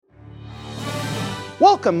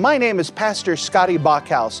Welcome, my name is Pastor Scotty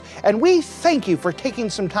Bachhaus, and we thank you for taking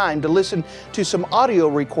some time to listen to some audio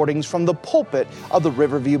recordings from the pulpit of the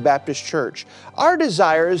Riverview Baptist Church. Our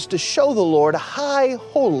desire is to show the Lord high,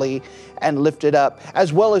 holy, and lifted up,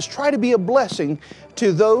 as well as try to be a blessing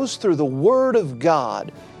to those through the Word of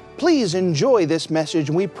God. Please enjoy this message,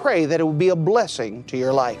 and we pray that it will be a blessing to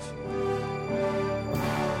your life.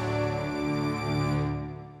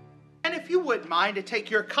 And if you wouldn't mind to take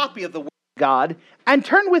your copy of the Word God, and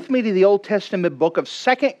turn with me to the Old Testament book of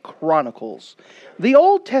 2 Chronicles. The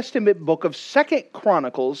Old Testament book of 2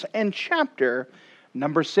 Chronicles and chapter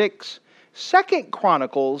number 6. 2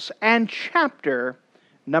 Chronicles and chapter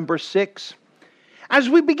number 6. As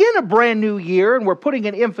we begin a brand new year, and we're putting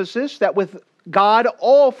an emphasis that with God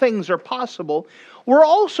all things are possible, we're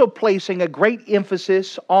also placing a great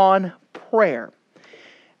emphasis on prayer.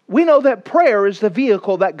 We know that prayer is the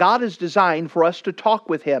vehicle that God has designed for us to talk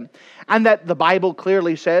with Him, and that the Bible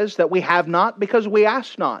clearly says that we have not because we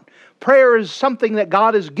ask not. Prayer is something that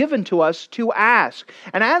God has given to us to ask.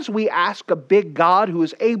 And as we ask a big God who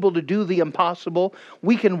is able to do the impossible,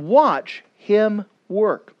 we can watch Him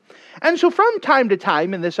work. And so from time to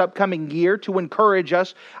time in this upcoming year, to encourage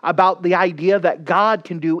us about the idea that God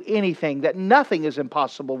can do anything, that nothing is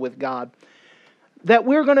impossible with God, that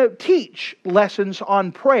we're going to teach lessons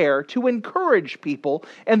on prayer to encourage people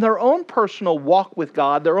in their own personal walk with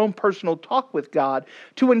God, their own personal talk with God,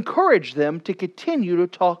 to encourage them to continue to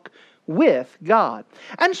talk with God.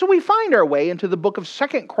 And so we find our way into the book of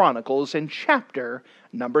 2 Chronicles in chapter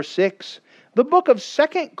number 6. The book of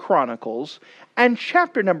 2 Chronicles and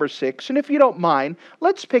chapter number 6. And if you don't mind,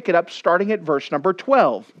 let's pick it up starting at verse number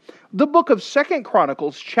 12. The book of 2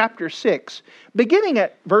 Chronicles chapter 6, beginning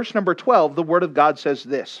at verse number 12, the Word of God says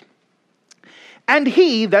this. And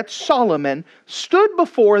he, that's Solomon, stood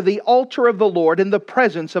before the altar of the Lord in the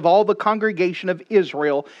presence of all the congregation of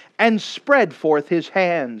Israel and spread forth his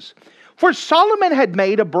hands. For Solomon had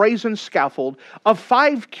made a brazen scaffold of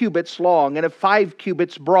 5 cubits long and of 5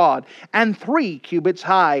 cubits broad and 3 cubits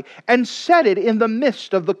high, and set it in the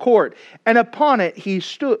midst of the court. And upon it he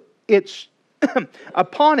stood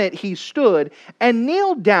and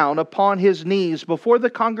kneeled down upon his knees before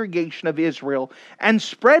the congregation of Israel, and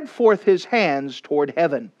spread forth his hands toward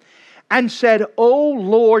heaven, and said, O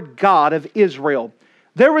Lord God of Israel,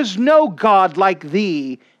 there is no God like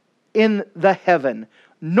thee in the heaven,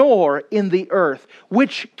 nor in the earth,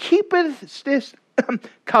 which keepeth this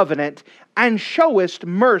covenant, and showest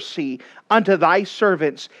mercy unto thy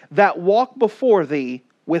servants that walk before thee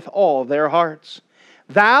with all their hearts.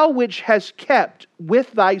 Thou which hast kept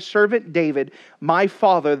with thy servant David, my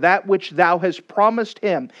father, that which thou hast promised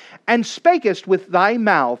him, and spakest with thy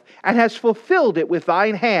mouth, and hast fulfilled it with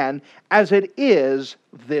thine hand, as it is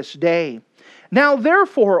this day. Now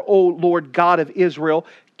therefore, O Lord God of Israel,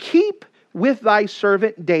 keep with thy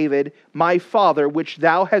servant David, my father, which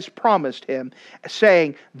thou hast promised him,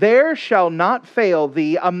 saying, there shall not fail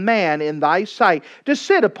thee a man in thy sight to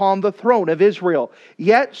sit upon the throne of Israel,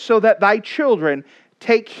 yet so that thy children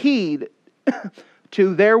take heed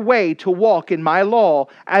to their way to walk in my law,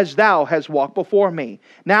 as thou hast walked before me.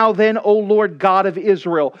 Now then, O Lord God of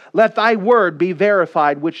Israel, let thy word be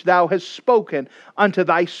verified, which thou hast spoken unto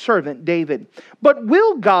thy servant David. But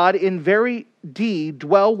will God in very deed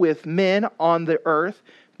dwell with men on the earth?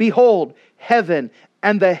 Behold, heaven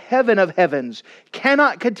and the heaven of heavens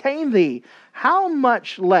cannot contain thee. How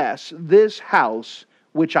much less this house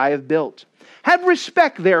which I have built? Have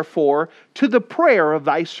respect, therefore, to the prayer of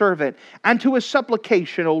thy servant, and to his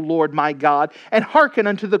supplication, O Lord my God, and hearken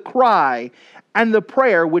unto the cry and the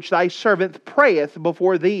prayer which thy servant prayeth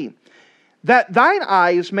before thee, that thine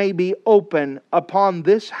eyes may be open upon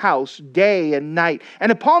this house day and night,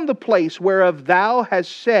 and upon the place whereof thou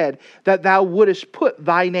hast said that thou wouldest put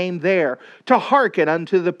thy name there, to hearken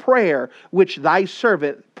unto the prayer which thy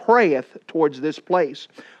servant prayeth towards this place.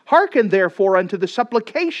 Hearken therefore unto the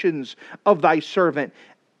supplications of thy servant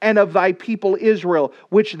and of thy people Israel,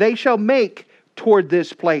 which they shall make toward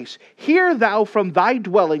this place. Hear thou from thy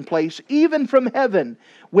dwelling place, even from heaven,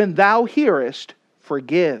 when thou hearest,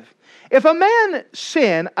 forgive. If a man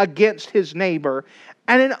sin against his neighbor,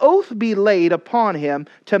 and an oath be laid upon him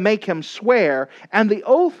to make him swear, and the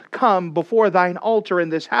oath come before thine altar in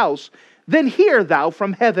this house, then hear thou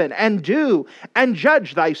from heaven, and do, and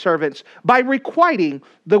judge thy servants, by requiting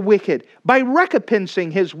the wicked, by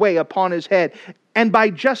recompensing his way upon his head, and by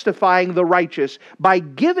justifying the righteous, by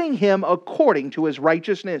giving him according to his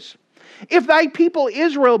righteousness. If thy people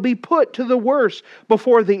Israel be put to the worse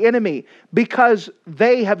before the enemy, because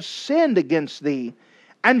they have sinned against thee,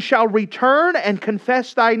 and shall return and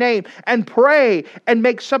confess thy name, and pray and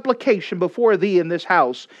make supplication before thee in this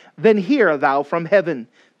house, then hear thou from heaven,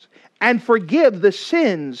 and forgive the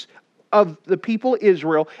sins of the people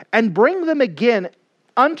Israel, and bring them again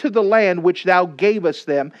unto the land which thou gavest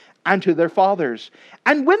them and to their fathers.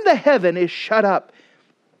 And when the heaven is shut up,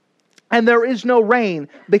 and there is no rain,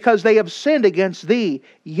 because they have sinned against thee,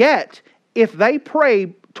 yet if they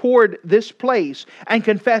pray toward this place, and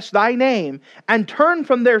confess thy name, and turn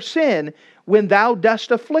from their sin, when thou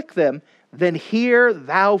dost afflict them, then hear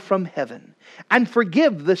thou from heaven, and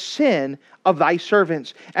forgive the sin of thy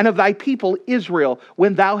servants, and of thy people Israel,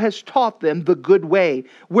 when thou hast taught them the good way,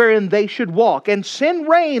 wherein they should walk, and send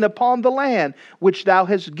rain upon the land which thou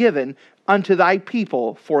hast given unto thy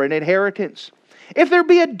people for an inheritance. If there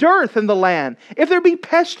be a dearth in the land, if there be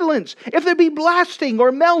pestilence, if there be blasting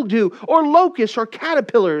or mildew or locusts or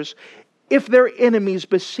caterpillars, if their enemies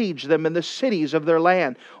besiege them in the cities of their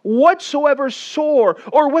land, whatsoever sore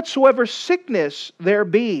or whatsoever sickness there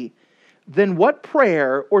be, then what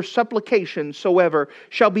prayer or supplication soever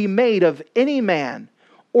shall be made of any man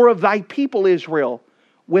or of thy people Israel,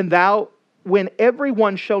 when every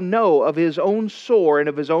one shall know of his own sore and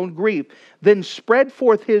of his own grief, then spread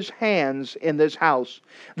forth his hands in this house.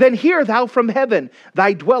 Then hear thou from heaven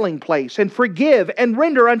thy dwelling place, and forgive and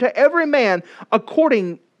render unto every man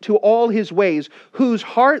according to all his ways, whose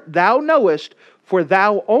heart thou knowest, for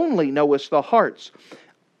thou only knowest the hearts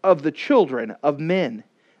of the children of men,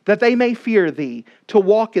 that they may fear thee, to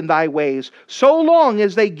walk in thy ways, so long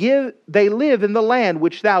as they live in the land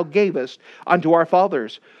which thou gavest unto our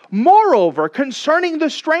fathers. Moreover, concerning the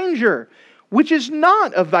stranger, which is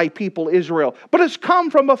not of thy people Israel, but has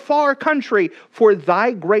come from a far country, for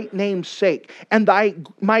thy great name's sake, and thy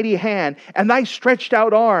mighty hand, and thy stretched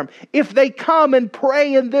out arm, if they come and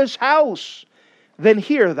pray in this house, then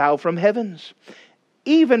hear thou from heavens,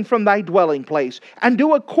 even from thy dwelling place, and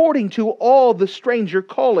do according to all the stranger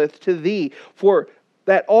calleth to thee, for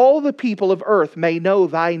that all the people of earth may know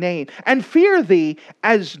thy name, and fear thee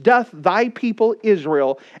as doth thy people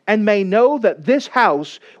Israel, and may know that this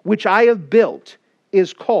house which I have built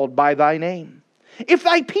is called by thy name. If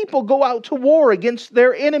thy people go out to war against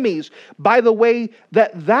their enemies by the way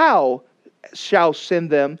that thou shalt send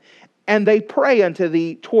them, and they pray unto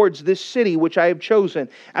thee towards this city which I have chosen,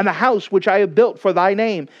 and the house which I have built for thy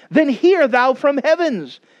name, then hear thou from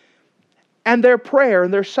heavens, and their prayer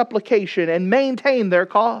and their supplication, and maintain their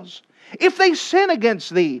cause. If they sin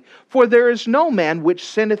against thee, for there is no man which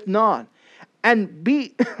sinneth not, and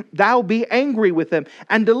thou be angry with them,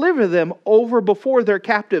 and deliver them over before their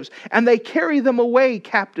captives, and they carry them away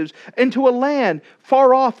captives into a land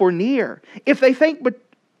far off or near. If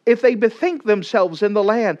they bethink themselves in the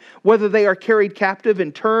land, whether they are carried captive,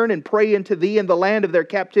 and turn and pray unto thee in the land of their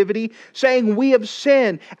captivity, saying, we have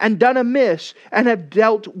sinned and done amiss, and have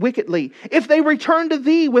dealt wickedly. If they return to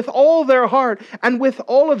thee with all their heart, and with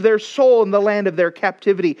all of their soul in the land of their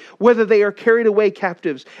captivity, whether they are carried away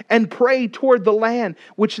captives, and pray toward the land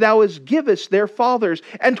which thou hast givest their fathers,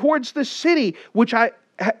 and towards the city which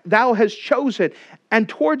thou hast chosen, and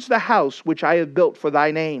towards the house which I have built for thy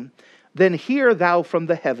name, then hear thou from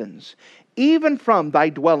the heavens, even from thy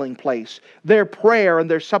dwelling place, their prayer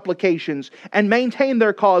and their supplications, and maintain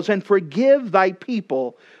their cause, and forgive thy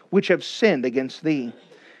people which have sinned against thee.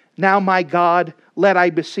 Now, my God, let I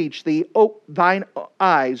beseech thee, thine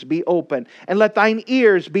eyes be open, and let thine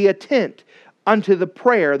ears be attent unto the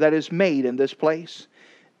prayer that is made in this place.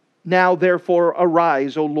 Now, therefore,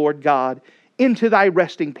 arise, O Lord God, into thy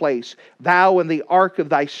resting place, thou and the ark of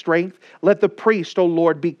thy strength. Let the priest, O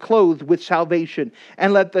Lord, be clothed with salvation,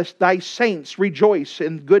 and let thy saints rejoice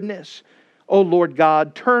in goodness. O Lord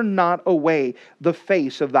God, turn not away the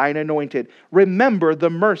face of thine anointed. Remember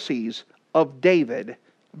the mercies of David,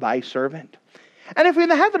 thy servant. And if you're in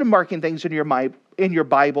the habit of marking things in your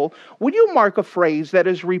Bible, would you mark a phrase that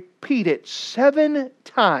is repeated 7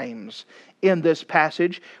 times in this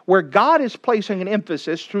passage, where God is placing an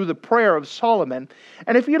emphasis through the prayer of Solomon?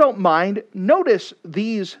 And if you don't mind, notice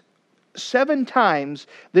these 7 times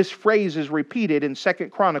this phrase is repeated in 2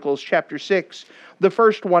 Chronicles chapter 6. The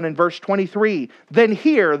first one in verse 23, then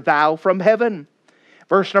hear thou from heaven.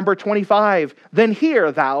 Verse number 25, then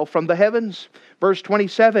hear thou from the heavens. Verse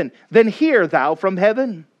 27, then hear thou from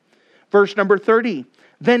heaven. Verse number 30,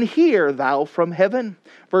 then hear thou from heaven.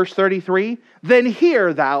 Verse 33, then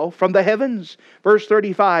hear thou from the heavens. Verse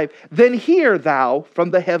 35, then hear thou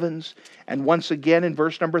from the heavens. And once again in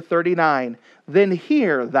verse number 39, then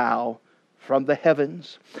hear thou from the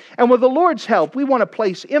heavens. And with the Lord's help, we want to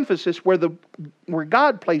place emphasis where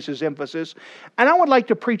God places emphasis. And I would like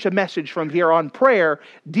to preach a message from here on prayer,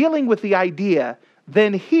 dealing with the idea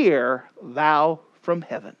then hear thou from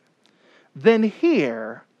heaven. Then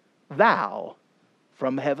hear thou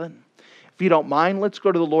from heaven. If you don't mind, let's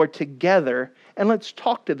go to the Lord together and let's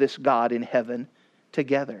talk to this God in heaven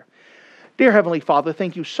together. Dear Heavenly Father,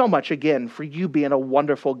 thank you so much again for you being a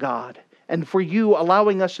wonderful God and for you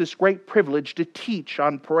allowing us this great privilege to teach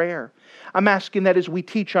on prayer. I'm asking that as we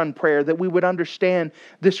teach on prayer, that we would understand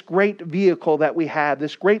this great vehicle that we have,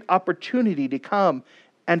 this great opportunity to come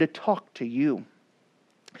and to talk to you.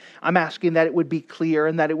 I'm asking that it would be clear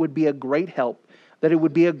and that it would be a great help, that it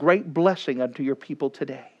would be a great blessing unto your people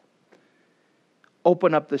today.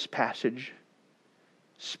 Open up this passage,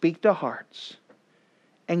 speak to hearts,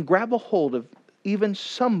 and grab a hold of even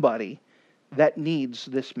somebody that needs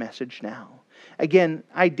this message now. Again,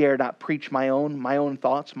 I dare not preach my own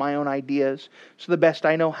thoughts, my own ideas. So the best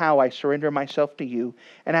I know how, I surrender myself to you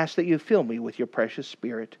and ask that you fill me with your precious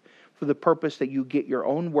Spirit for the purpose that you get your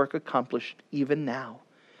own work accomplished even now.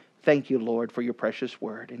 Thank you, Lord, for your precious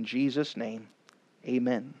word. In Jesus' name,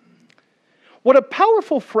 amen. What a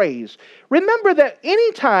powerful phrase. Remember that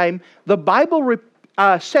anytime the Bible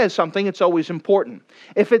says something, it's always important.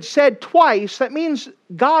 If it's said twice, that means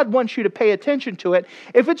God wants you to pay attention to it.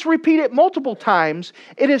 If it's repeated multiple times,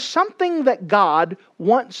 it is something that God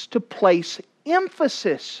wants to place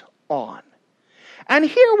emphasis on. And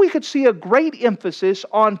here we could see a great emphasis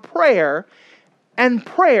on prayer and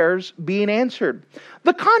prayers being answered.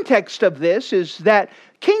 The context of this is that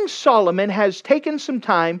King Solomon has taken some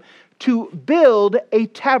time to build a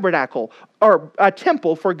tabernacle or a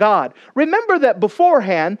temple for God. Remember that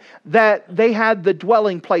beforehand that they had the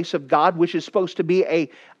dwelling place of God, which is supposed to be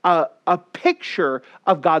a picture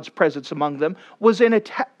of God's presence among them, was in a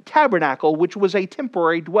tabernacle, which was a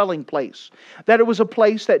temporary dwelling place. That it was a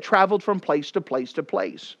place that traveled from place to place to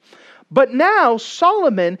place. But now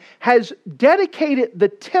Solomon has dedicated the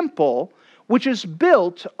temple, which is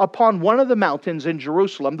built upon one of the mountains in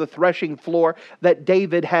Jerusalem, the threshing floor that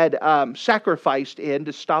David had sacrificed in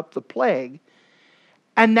to stop the plague.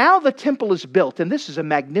 And now the temple is built, and this is a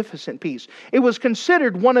magnificent piece. It was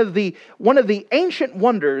considered one of the ancient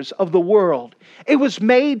wonders of the world. It was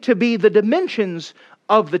made to be the dimensions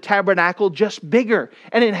of the tabernacle, just bigger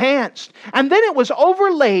and enhanced. And then it was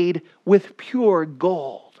overlaid with pure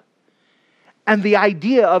gold. And the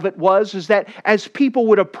idea of it is that as people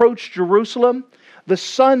would approach Jerusalem, the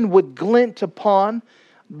sun would glint upon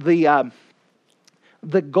the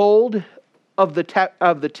gold of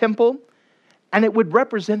the temple, and it would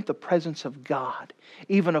represent the presence of God,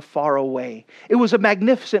 even afar away. It was a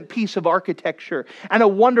magnificent piece of architecture and a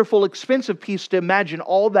wonderful, expensive piece to imagine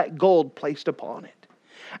all that gold placed upon it.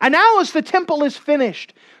 And now as the temple is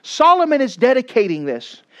finished, Solomon is dedicating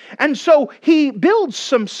this. And so he builds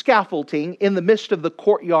some scaffolding in the midst of the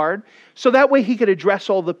courtyard so that way he could address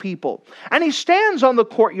all the people. And he stands on the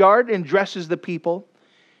courtyard and addresses the people.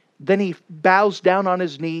 Then he bows down on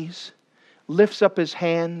his knees, lifts up his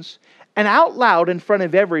hands, and out loud in front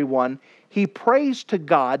of everyone, he prays to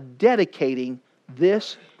God, dedicating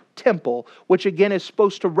this temple, which again is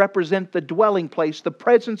supposed to represent the dwelling place, the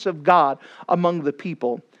presence of God among the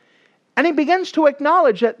people. And he begins to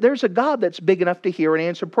acknowledge that there's a God that's big enough to hear and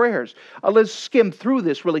answer prayers. Let's skim through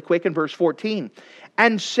this really quick in verse 14.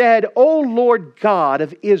 And said, O Lord God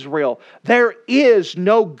of Israel, there is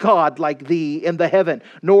no God like thee in the heaven,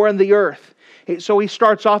 nor in the earth. So he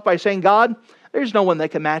starts off by saying, God, there's no one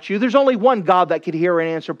that can match you. There's only one God that can hear and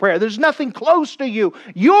answer prayer. There's nothing close to you.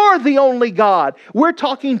 You're the only God. We're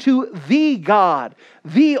talking to the God,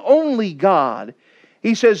 the only God.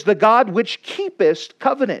 He says, the God which keepest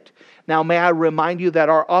covenant. Now, may I remind you that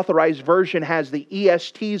our authorized version has the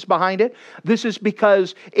ESTs behind it. This is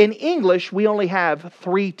because in English, we only have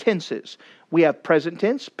 3 tenses. We have present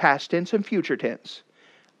tense, past tense, and future tense.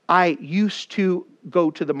 I used to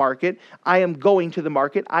go to the market. I am going to the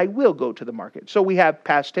market. I will go to the market. So we have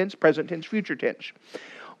past tense, present tense, future tense.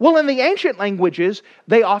 Well, in the ancient languages,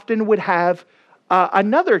 they often would have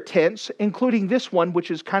another tense, including this one,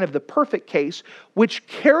 which is kind of the perfect case, which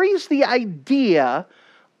carries the idea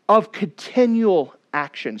of continual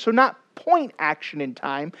action. So not point action in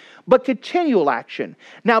time, but continual action.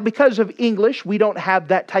 Now, because of English, we don't have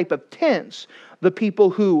that type of tense. The people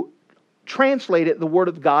who translated the Word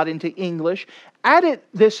of God into English added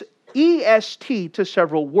this EST to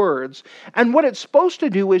several words. And what it's supposed to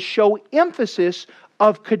do is show emphasis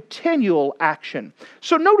of continual action.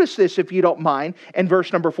 So notice this, if you don't mind, in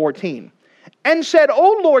verse number 14. And said,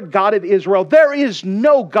 O Lord God of Israel, there is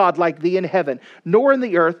no God like thee in heaven, nor in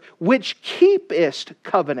the earth, which keepest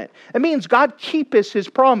covenant. It means God keepeth his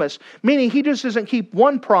promise, meaning he just doesn't keep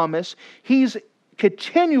one promise, he's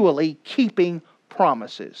continually keeping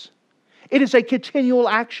promises. It is a continual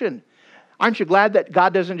action. Aren't you glad that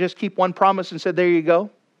God doesn't just keep one promise and said, there you go?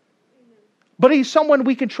 But He's someone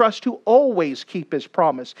we can trust to always keep His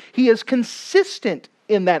promise. He is consistent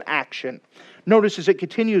in that action. Notice as it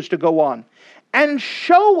continues to go on. And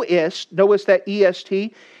showest, notice that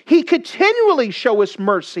EST, He continually showeth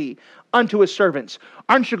mercy unto His servants.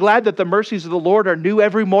 Aren't you glad that the mercies of the Lord are new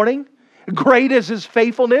every morning? Great is His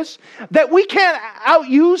faithfulness, that we can't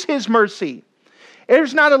outuse His mercy.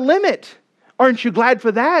 There's not a limit. Aren't you glad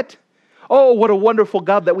for that? Oh, what a wonderful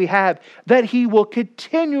God that we have, that He will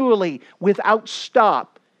continually, without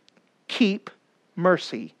stop, keep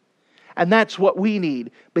mercy. And that's what we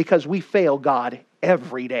need, because we fail God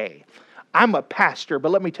every day. I'm a pastor,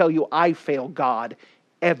 but let me tell you, I fail God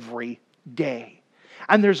every day.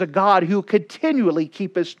 And there's a God who continually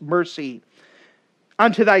keepeth mercy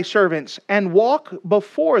unto thy servants, and walk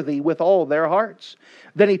before thee with all their hearts.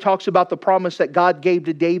 Then he talks about the promise that God gave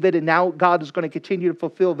to David, and now God is going to continue to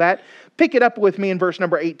fulfill that. Pick it up with me in verse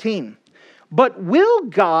number 18. But will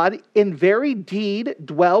God in very deed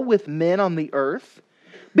dwell with men on the earth?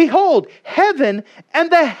 Behold, heaven and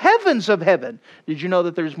the heavens of heaven. Did you know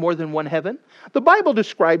that there's more than one heaven? The Bible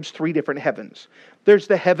describes 3 different heavens. There's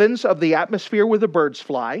the heavens of the atmosphere where the birds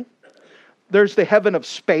fly. There's the heaven of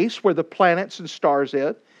space where the planets and stars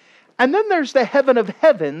are. And then there's the heaven of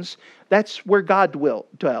heavens. That's where God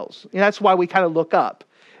dwells. And that's why we kind of look up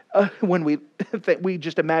when we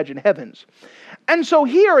just imagine heavens. And so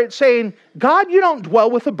here it's saying, God, you don't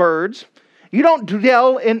dwell with the birds. You don't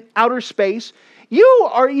dwell in outer space. You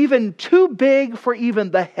are even too big for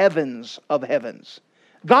even the heavens of heavens.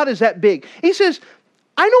 God is that big. He says,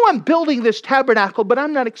 I know I'm building this tabernacle, but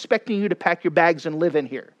I'm not expecting you to pack your bags and live in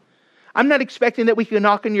here. I'm not expecting that we can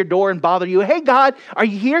knock on your door and bother you. Hey, God, are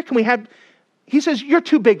you here? Can we have... He says, you're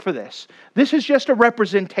too big for this. This is just a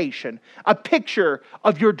representation, a picture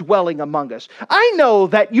of your dwelling among us. I know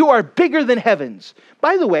that you are bigger than heavens.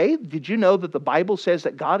 By the way, did you know that the Bible says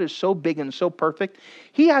that God is so big and so perfect,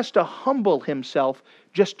 He has to humble Himself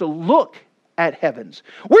just to look at heavens.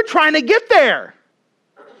 We're trying to get there.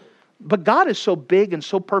 But God is so big and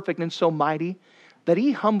so perfect and so mighty that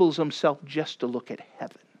He humbles Himself just to look at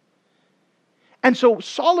heaven. And so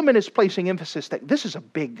Solomon is placing emphasis that this is a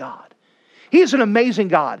big God. He is an amazing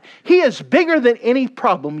God. He is bigger than any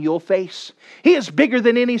problem you'll face. He is bigger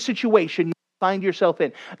than any situation you find yourself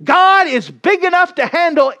in. God is big enough to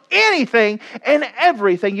handle anything and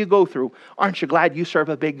everything you go through. Aren't you glad you serve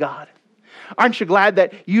a big God? Aren't you glad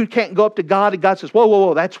that you can't go up to God and God says,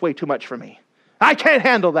 whoa, that's way too much for me. I can't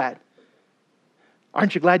handle that.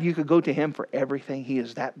 Aren't you glad you could go to Him for everything? He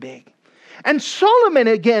is that big. And Solomon,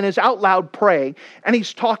 again, is out loud praying, and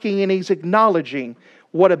he's talking and he's acknowledging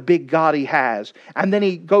what a big God he has. And then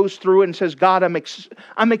he goes through and says, God,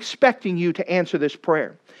 I'm expecting you to answer this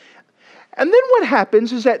prayer. And then what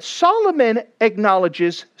happens is that Solomon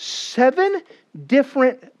acknowledges 7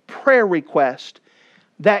 different prayer requests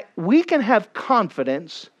that we can have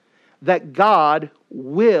confidence that God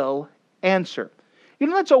will answer. You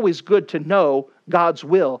know, that's always good to know God's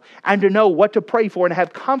will and to know what to pray for and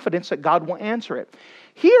have confidence that God will answer it.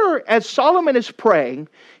 Here, as Solomon is praying,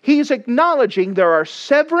 he's acknowledging there are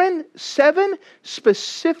 7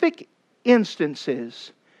 specific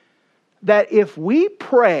instances that if we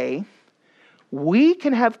pray, we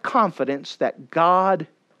can have confidence that God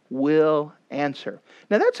will answer.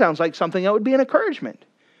 Now that sounds like something that would be an encouragement.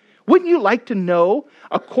 Wouldn't you like to know,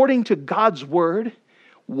 according to God's Word,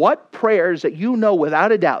 what prayers that you know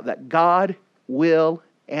without a doubt that God will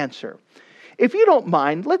answer? If you don't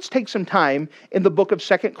mind, let's take some time in the book of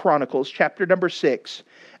 2 Chronicles, chapter number 6,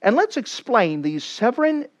 and let's explain these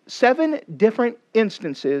seven different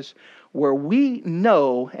instances where we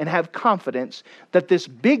know and have confidence that this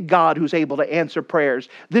big God who's able to answer prayers,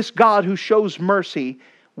 this God who shows mercy,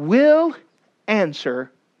 will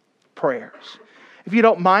answer prayers. If you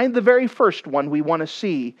don't mind, the very first one we want to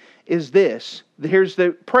see is this. Here's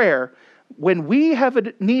the prayer. When we have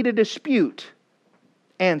need a dispute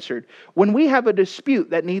answered. When we have a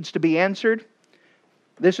dispute that needs to be answered,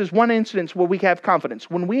 this is one instance where we have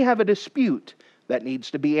confidence. When we have a dispute that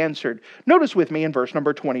needs to be answered. Notice with me in verse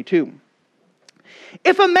number 22.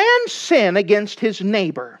 If a man sin against his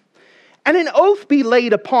neighbor, and an oath be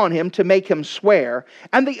laid upon him to make him swear,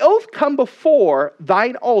 and the oath come before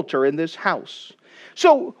thine altar in this house.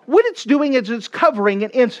 So what it's doing is it's covering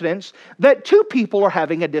an incident that 2 people are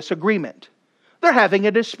having a disagreement. They're having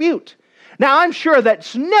a dispute. Now, I'm sure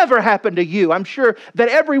that's never happened to you. I'm sure that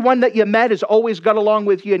everyone that you met has always got along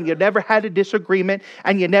with you and you never had a disagreement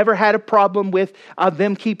and you never had a problem with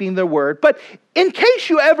them keeping their word. But in case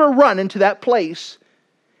you ever run into that place,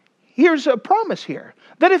 here's a promise here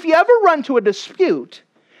that if you ever run to a dispute,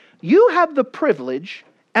 you have the privilege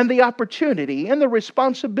and the opportunity and the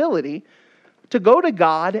responsibility to go to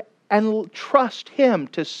God and trust Him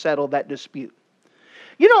to settle that dispute.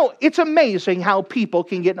 You know, it's amazing how people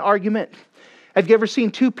can get in an argument. Have you ever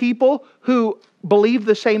seen two people who believe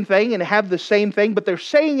the same thing and have the same thing, but they're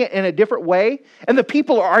saying it in a different way, and the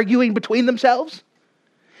people are arguing between themselves?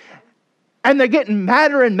 And they're getting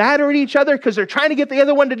madder and madder at each other because they're trying to get the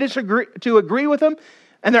other one to agree with them,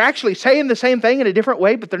 and they're actually saying the same thing in a different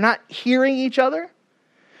way, but they're not hearing each other.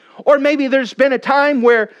 Or maybe there's been a time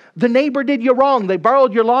where the neighbor did you wrong. They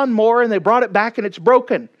borrowed your lawnmower and they brought it back and it's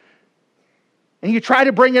broken. And you try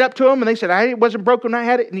to bring it up to them and they said, it wasn't broken when I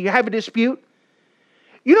had it, and you have a dispute.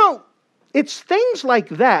 You know, it's things like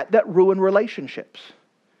that that ruin relationships.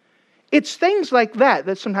 It's things like that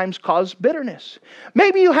that sometimes cause bitterness.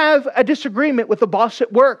 Maybe you have a disagreement with the boss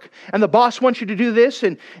at work, and the boss wants you to do this,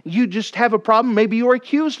 and you just have a problem. Maybe you were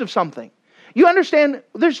accused of something. You understand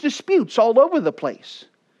there's disputes all over the place.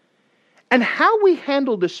 And how we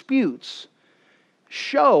handle disputes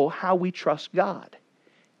show how we trust God.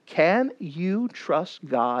 Can you trust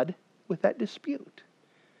God with that dispute?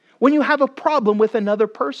 When you have a problem with another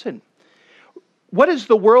person, what does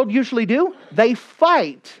the world usually do? They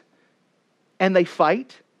fight. And they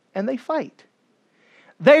fight, and they fight.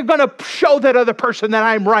 They're going to show that other person that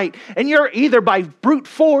I'm right. And you're either by brute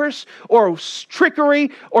force or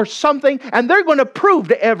trickery or something. And they're going to prove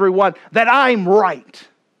to everyone that I'm right.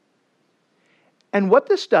 And what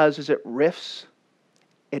this does is it rifts,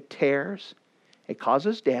 it tears, it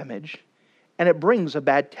causes damage, and it brings a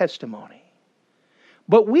bad testimony.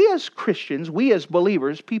 But we as Christians, we as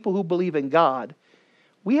believers, people who believe in God,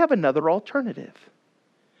 we have another alternative.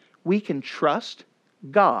 We can trust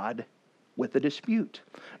God with a dispute.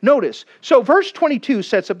 Notice, so verse 22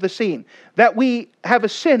 sets up the scene that we have a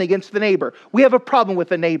sin against the neighbor. We have a problem with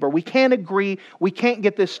the neighbor. We can't agree. We can't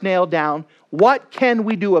get this nailed down. What can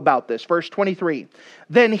we do about this? Verse 23.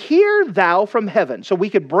 Then hear thou from heaven. So we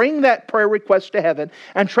could bring that prayer request to heaven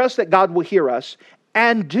and trust that God will hear us,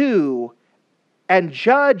 and do and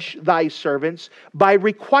judge thy servants by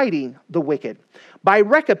requiting the wicked, by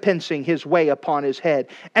recompensing his way upon his head,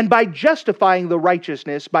 and by justifying the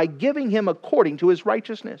righteousness, by giving him according to his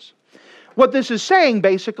righteousness. What this is saying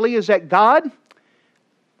basically is that God,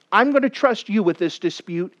 I'm going to trust you with this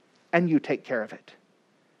dispute, and you take care of it.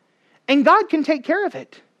 And God can take care of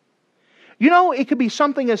it. You know, it could be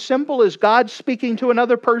something as simple as God speaking to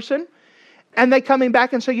another person, and they coming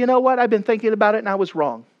back and say, you know what, I've been thinking about it and I was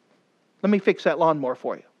wrong. Let me fix that lawnmower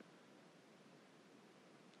for you.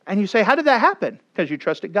 And you say, how did that happen? Because you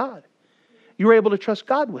trusted God. You were able to trust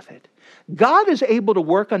God with it. God is able to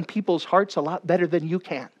work on people's hearts a lot better than you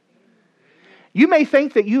can. You may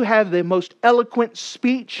think that you have the most eloquent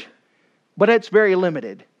speech, but it's very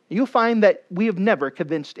limited. You'll find that we have never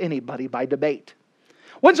convinced anybody by debate.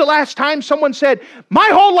 When's the last time someone said, my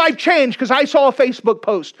whole life changed because I saw a Facebook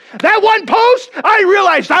post. That one post, I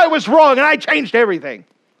realized I was wrong and I changed everything.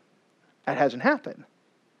 That hasn't happened.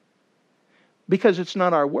 Because it's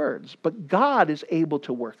not our words, but God is able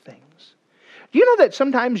to work things. Do you know that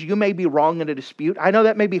sometimes you may be wrong in a dispute? I know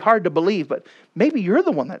that may be hard to believe, but maybe you're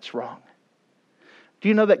the one that's wrong. Do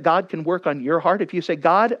you know that God can work on your heart? If you say,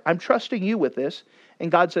 God, I'm trusting you with this,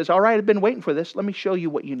 and God says, all right, I've been waiting for this. Let me show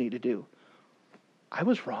you what you need to do. I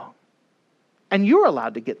was wrong. And you're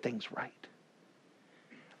allowed to get things right.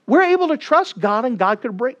 We're able to trust God, and God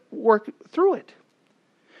could work through it.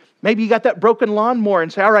 Maybe you got that broken lawnmower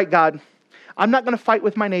and say, all right, God, I'm not going to fight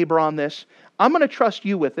with my neighbor on this. I'm going to trust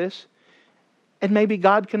you with this. And maybe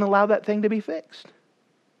God can allow that thing to be fixed.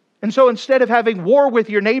 And so instead of having war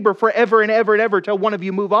with your neighbor forever and ever and ever till one of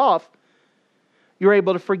you move off, you're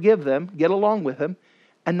able to forgive them, get along with them,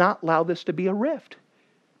 and not allow this to be a rift.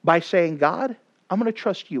 By saying, God, I'm going to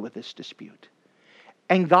trust you with this dispute.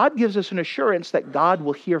 And God gives us an assurance that God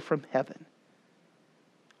will hear from heaven.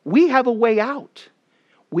 We have a way out.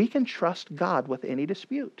 We can trust God with any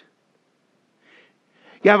dispute.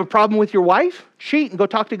 You have a problem with your wife? Cheat and go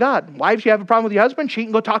talk to God. Wives, you have a problem with your husband? Cheat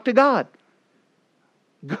and go talk to God.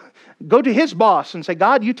 Go to his boss and say,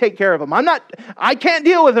 God, you take care of him. I can't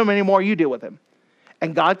deal with him anymore. You deal with him.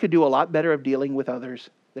 And God could do a lot better of dealing with others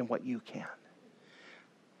than what you can.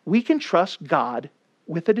 We can trust God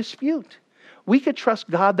with a dispute. We could trust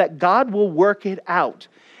God that God will work it out.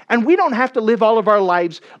 And we don't have to live all of our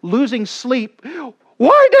lives losing sleep.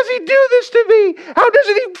 Why does he do this to me? How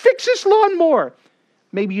doesn't he fix this lawnmower?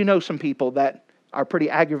 Maybe you know some people that are pretty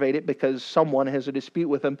aggravated because someone has a dispute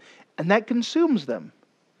with them, and that consumes them.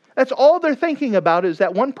 That's all they're thinking about, is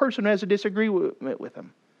that one person has a disagreement with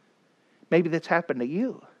them. Maybe that's happened to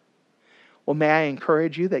you. Well, may I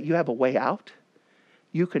encourage you that you have a way out?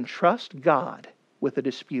 You can trust God with a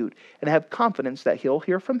dispute and have confidence that He'll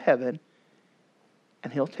hear from heaven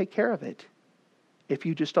and He'll take care of it if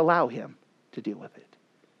you just allow Him to deal with it.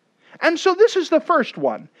 And so this is the first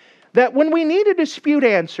one, that when we need a dispute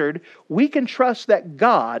answered, we can trust that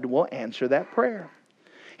God will answer that prayer.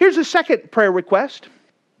 Here's a second prayer request,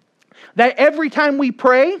 that every time we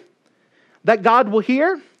pray that God will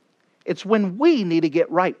hear, it's when we need to get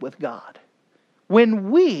right with God. When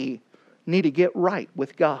we need to get right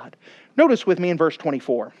with God. Notice with me in verse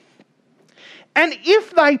 24. And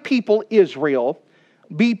if thy people Israel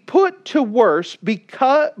be put to worse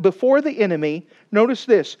before the enemy, notice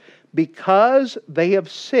this, because they have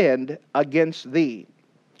sinned against thee.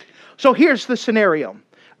 So here's the scenario.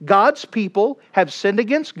 God's people have sinned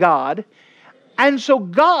against God, and so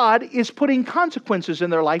God is putting consequences in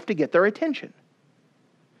their life to get their attention.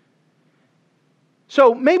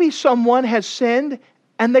 So maybe someone has sinned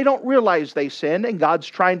and they don't realize they sinned, and God's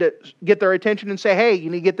trying to get their attention and say, hey, you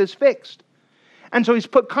need to get this fixed. And so He's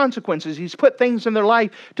put consequences. He's put things in their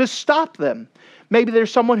life to stop them. Maybe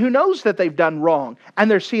there's someone who knows that they've done wrong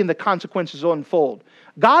and they're seeing the consequences unfold.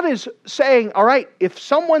 God is saying, all right, if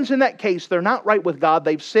someone's in that case, they're not right with God,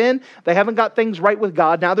 they've sinned, they haven't got things right with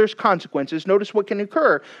God, now there's consequences. Notice what can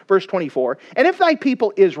occur. Verse 24, and if thy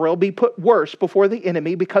people Israel be put worse before the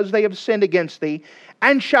enemy because they have sinned against thee,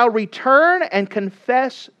 and shall return and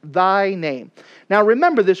confess thy name. Now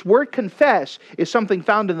remember, this word confess is something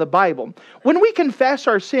found in the Bible. When we confess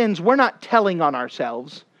our sins, we're not telling on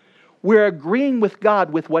ourselves. We're agreeing with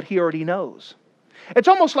God with what He already knows. It's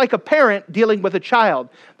almost like a parent dealing with a child.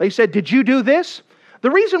 They said, did you do this? The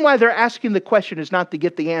reason why they're asking the question is not to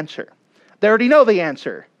get the answer. They already know the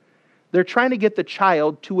answer. They're trying to get the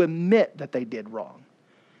child to admit that they did wrong.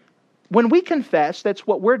 When we confess, that's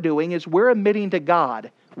what we're doing, is we're admitting to God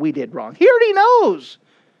we did wrong. He already knows.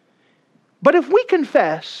 But if we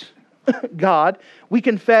confess God, we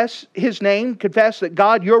confess His name, confess that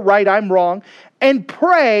God, you're right, I'm wrong, and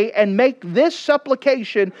pray and make this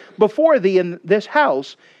supplication before thee in this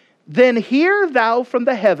house, then hear thou from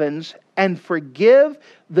the heavens and forgive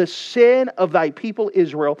the sin of thy people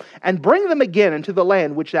Israel, and bring them again into the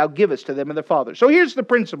land which thou givest to them and their fathers. So here's the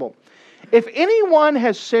principle. If anyone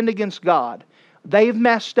has sinned against God, they've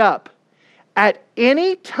messed up, at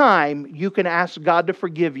any time you can ask God to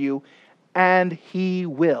forgive you, and He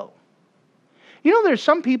will. You know, there's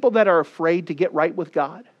some people that are afraid to get right with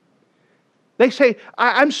God. They say,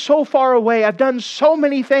 I'm so far away. I've done so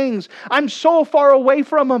many things. I'm so far away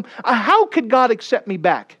from Him. How could God accept me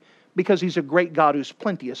back? Because He's a great God who's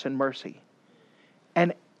plenteous in mercy.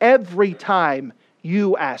 And every time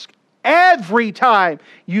you ask, every time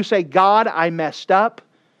you say, God, I messed up,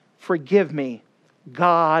 forgive me,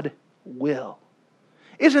 God will.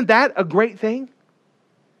 Isn't that a great thing?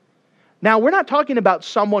 Now, we're not talking about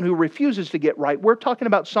someone who refuses to get right. We're talking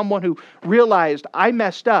about someone who realized, I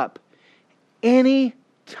messed up. Any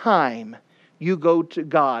time you go to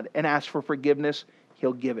God and ask for forgiveness,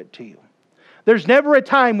 He'll give it to you. There's never a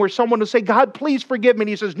time where someone will say, God, please forgive me. And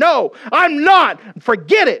He says, no, I'm not.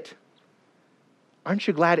 Forget it. Aren't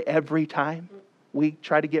you glad every time we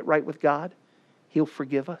try to get right with God, He'll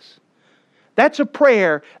forgive us? That's a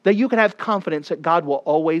prayer that you can have confidence that God will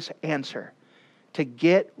always answer, to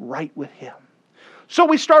get right with Him. So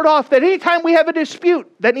we start off that anytime we have a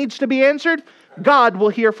dispute that needs to be answered, God will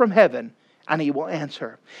hear from heaven and He will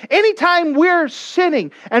answer. Anytime we're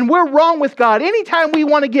sinning and we're wrong with God, anytime we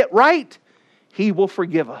want to get right, He will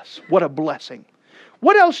forgive us. What a blessing.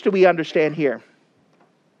 What else do we understand here?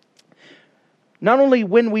 Not only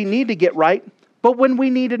when we need to get right, but when we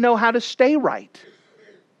need to know how to stay right.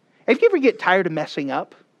 If you ever get tired of messing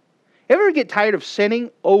up, ever get tired of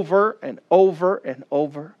sinning over and over and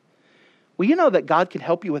over? Well, you know that God can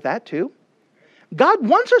help you with that too. God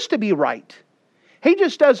wants us to be right. He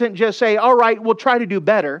just doesn't just say, all right, we'll try to do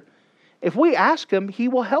better. If we ask Him, He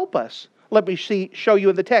will help us. Let me show you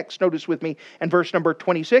in the text. Notice with me in verse number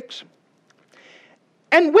 26.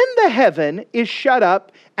 And when the heaven is shut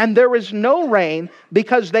up, and there is no rain,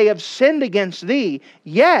 because they have sinned against thee,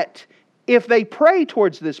 yet if they pray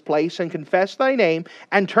towards this place and confess thy name,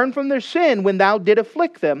 and turn from their sin when thou did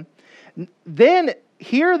afflict them, then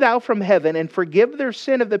hear thou from heaven and forgive their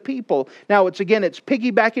sin of the people. Now it's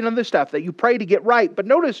piggybacking on the stuff that you pray to get right. But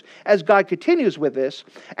notice as God continues with this,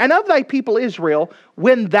 and of thy people Israel,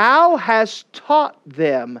 when thou hast taught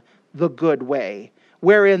them the good way,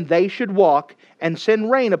 wherein they should walk, and send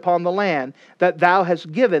rain upon the land that thou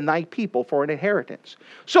hast given thy people for an inheritance.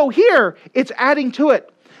 So here it's adding to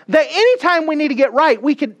it that anytime we need to get right,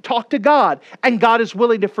 we can talk to God, and God is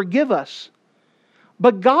willing to forgive us.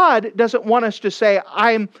 But God doesn't want us to say,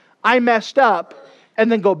 I messed up,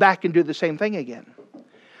 and then go back and do the same thing again.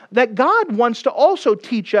 That God wants to also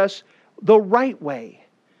teach us the right way,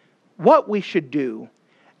 what we should do,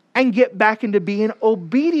 and get back into being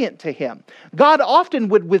obedient to Him. God often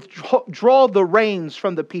would withdraw the rains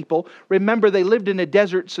from the people. Remember, they lived in a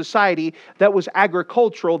desert society that was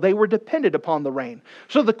agricultural. They were dependent upon the rain.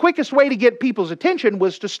 So the quickest way to get people's attention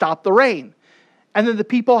was to stop the rain. And then the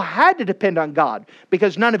people had to depend on God,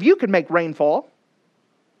 because none of you can make rain fall.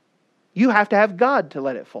 You have to have God to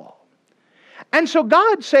let it fall. And so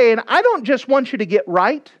God's saying, I don't just want you to get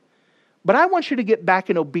right, but I want you to get back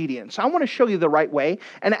in obedience. I want to show you the right way.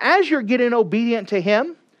 And as you're getting obedient to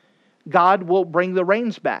Him, God will bring the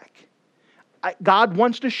rains back. God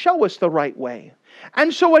wants to show us the right way.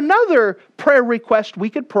 And so another prayer request we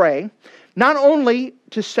could pray, not only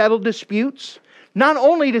to settle disputes, not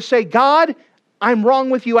only to say, God, I'm wrong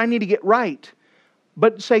with you, I need to get right,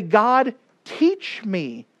 but say, God, teach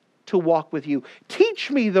me to walk with you.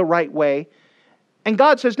 Teach me the right way. And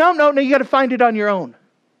God says, no, you got to find it on your own.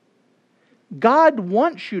 God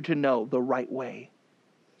wants you to know the right way,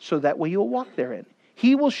 so that way you'll walk therein.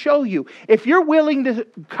 He will show you. If you're willing to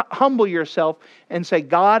humble yourself and say,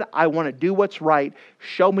 God, I want to do what's right,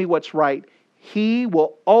 show me what's right, He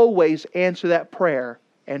will always answer that prayer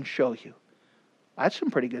and show you. That's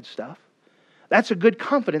some pretty good stuff. That's a good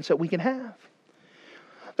confidence that we can have.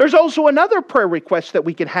 There's also another prayer request that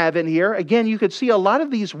we can have in here. Again, you could see a lot of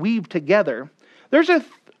these weave together. There's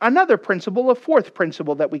another principle, a fourth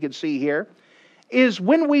principle that we could see here, is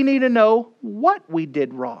when we need to know what we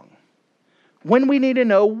did wrong. When we need to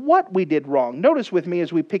know what we did wrong. Notice with me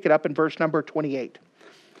as we pick it up in verse number 28.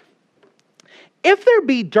 If there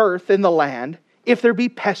be dearth in the land, if there be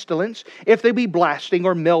pestilence, if there be blasting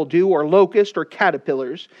or mildew or locust or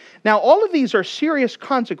caterpillars. Now all of these are serious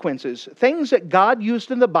consequences, things that God used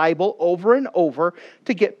in the Bible over and over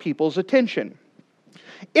to get people's attention.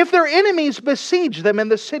 If their enemies besiege them in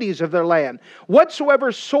the cities of their land,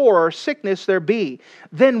 whatsoever sore or sickness there be,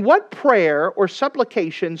 then what prayer or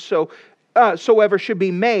supplication soever should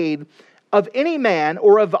be made of any man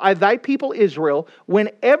or of thy people Israel, when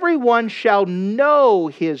everyone shall know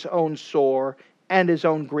his own sore and his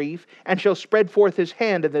own grief, and shall spread forth his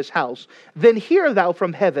hand in this house, then hear thou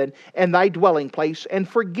from heaven and thy dwelling place, and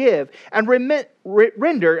forgive, and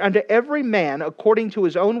render unto every man according to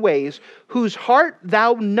his own ways, whose heart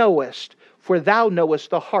thou knowest, for thou knowest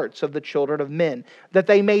the hearts of the children of men, that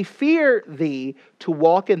they may fear thee to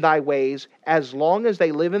walk in thy ways, as long as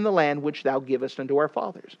they live in the land which thou givest unto our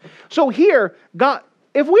fathers. So here, God,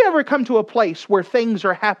 if we ever come to a place where things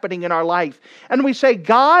are happening in our life, and we say,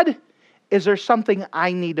 God, is there something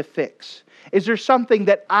I need to fix? Is there something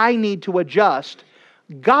that I need to adjust?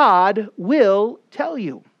 God will tell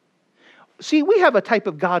you. See, we have a type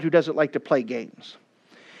of God who doesn't like to play games.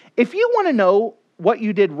 If you want to know what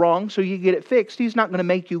you did wrong so you get it fixed, He's not going to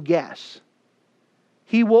make you guess.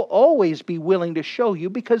 He will always be willing to show you,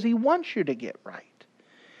 because He wants you to get right.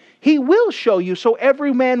 He will show you so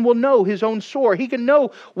every man will know his own sore. He can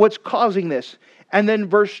know what's causing this. And then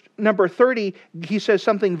verse number 30, he says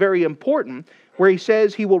something very important, where he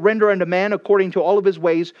says, He will render unto man according to all of his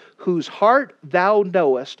ways, whose heart thou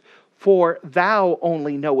knowest, for thou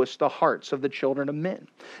only knowest the hearts of the children of men.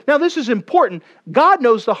 Now this is important. God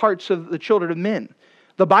knows the hearts of the children of men.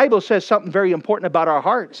 The Bible says something very important about our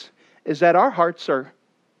hearts, is that our hearts are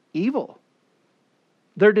evil.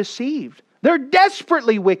 They're deceived. They're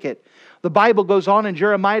desperately wicked. The Bible goes on in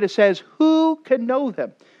Jeremiah, it says, who can know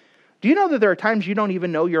them? Do you know that there are times you don't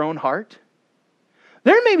even know your own heart?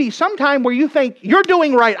 There may be some time where you think, you're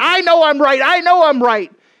doing right. I know I'm right. I know I'm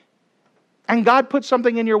right. And God put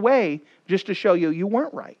something in your way just to show you you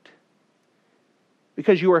weren't right.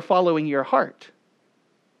 Because you were following your heart.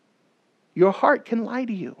 Your heart can lie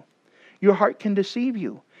to you. Your heart can deceive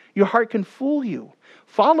you. Your heart can fool you.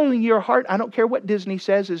 Following your heart, I don't care what Disney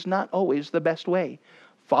says, is not always the best way.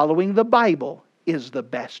 Following the Bible is the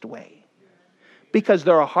best way. Because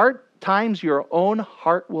there are times your own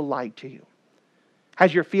heart will lie to you.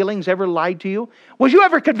 Has your feelings ever lied to you? Was you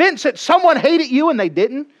ever convinced that someone hated you and they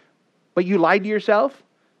didn't? But you lied to yourself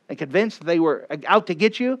and convinced that they were out to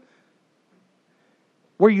get you?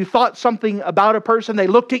 Where you thought something about a person, they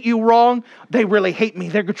looked at you wrong, they really hate me,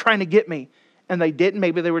 they're trying to get me. And they didn't.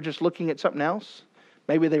 Maybe they were just looking at something else.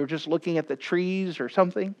 Maybe they were just looking at the trees or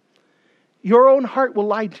something. Your own heart will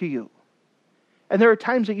lie to you. And there are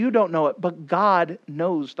times that you don't know it, but God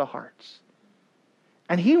knows the hearts.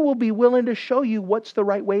 And He will be willing to show you what's the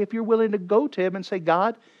right way if you're willing to go to Him and say,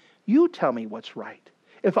 God, you tell me what's right.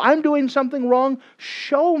 If I'm doing something wrong,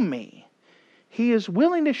 show me. He is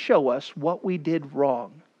willing to show us what we did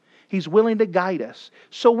wrong. He's willing to guide us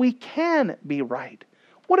so we can be right.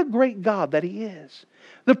 What a great God that He is.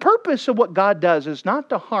 The purpose of what God does is not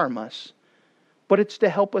to harm us, but it's to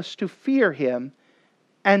help us to fear Him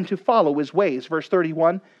and to follow His ways. Verse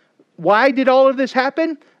 31, why did all of this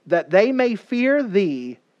happen? That they may fear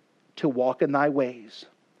Thee to walk in Thy ways,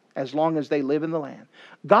 as long as they live in the land.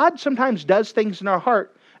 God sometimes does things in our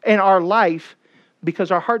heart, in our life,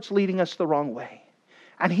 because our heart's leading us the wrong way.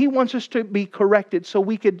 And He wants us to be corrected so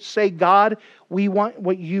we could say, God, we want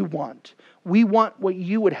what You want. We want what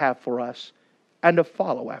You would have for us, and to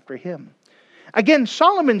follow after Him. Again,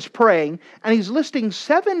 Solomon's praying, and he's listing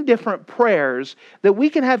 7 different prayers that we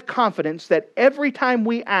can have confidence that every time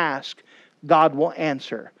we ask, God will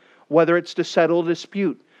answer. Whether it's to settle a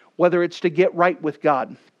dispute, whether it's to get right with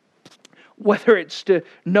God, whether it's to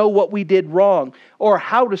know what we did wrong, or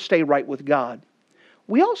how to stay right with God.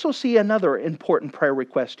 We also see another important prayer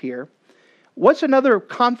request here. What's another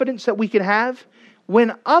confidence that we can have?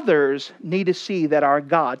 When others need to see that our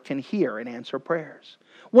God can hear and answer prayers.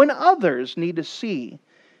 When others need to see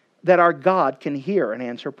that our God can hear and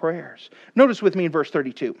answer prayers. Notice with me in verse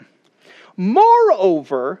 32.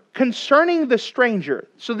 Moreover, concerning the stranger,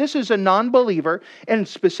 so this is a non-believer, and in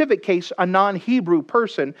specific case, a non-Hebrew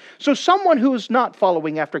person. So someone who's not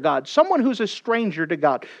following after God, someone who's a stranger to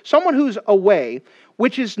God, someone who's away,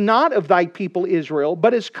 which is not of thy people Israel,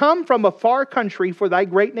 but is come from a far country for thy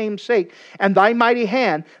great name's sake, and thy mighty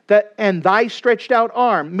hand, and thy stretched out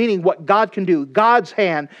arm, meaning what God can do, God's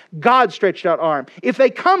hand, God's stretched out arm. If they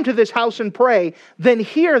come to this house and pray, then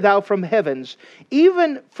hear thou from heavens,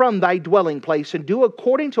 even from thy dwelling place, and do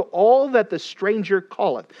according to all that the stranger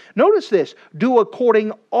calleth. Notice this, do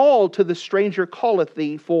according all to the stranger calleth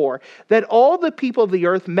thee for, that all the people of the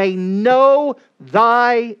earth may know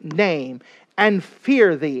thy name, and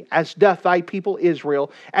fear thee, as doth thy people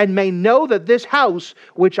Israel, and may know that this house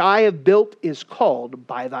which I have built is called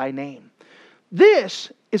by thy name.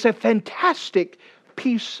 This is a fantastic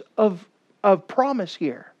piece of promise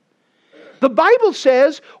here. The Bible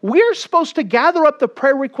says we're supposed to gather up the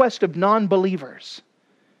prayer request of non-believers.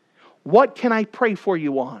 What can I pray for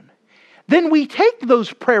you on? Then we take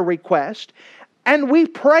those prayer requests and we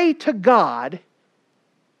pray to God,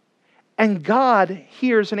 and God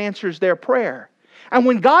hears and answers their prayer. And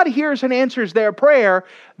when God hears and answers their prayer,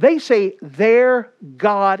 they say their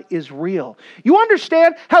God is real. You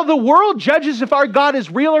understand how the world judges if our God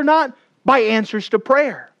is real or not? By answers to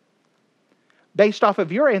prayer. Based off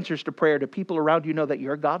of your answers to prayer, do people around you know that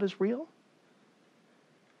your God is real?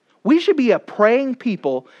 We should be a praying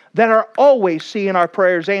people that are always seeing our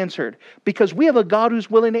prayers answered, because we have a God who's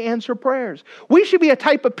willing to answer prayers. We should be a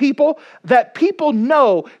type of people that people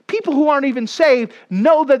know, people who aren't even saved,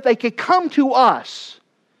 know that they could come to us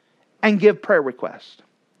and give prayer requests.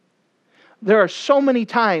 There are so many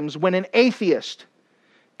times when an atheist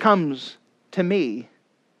comes to me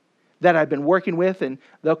that I've been working with, and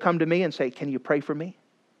they'll come to me and say, can you pray for me?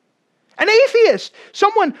 An atheist.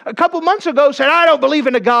 Someone a couple months ago said, I don't believe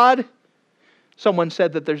in a God. Someone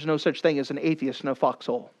said that there's no such thing as an atheist in a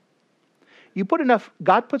foxhole.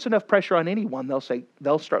 God puts enough pressure on anyone,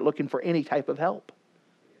 they'll start looking for any type of help.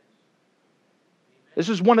 This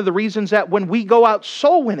is one of the reasons that when we go out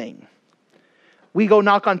soul winning, we go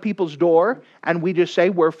knock on people's door and we just say,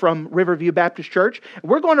 we're from Riverview Baptist Church.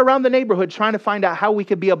 We're going around the neighborhood trying to find out how we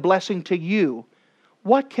could be a blessing to you.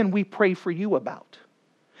 What can we pray for you about?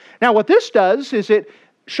 Now, what this does is it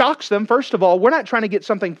shocks them. First of all, we're not trying to get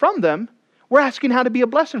something from them. We're asking how to be a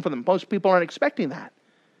blessing for them. Most people aren't expecting that.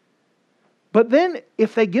 But then,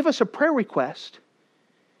 if they give us a prayer request,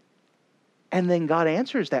 and then God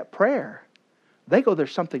answers that prayer, they go,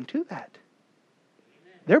 there's something to that.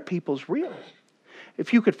 Their people's real.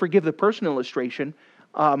 If you could forgive the personal illustration,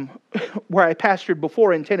 where I pastored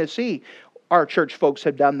before in Tennessee, our church folks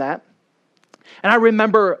had done that. And I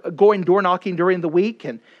remember going door knocking during the week,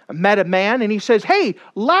 and I met a man, and he says, hey,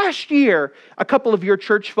 last year a couple of your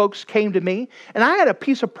church folks came to me, and I had a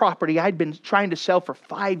piece of property I'd been trying to sell for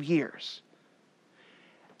 5 years.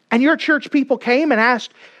 And your church people came and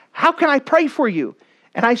asked, how can I pray for you?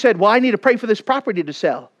 And I said, well, I need to pray for this property to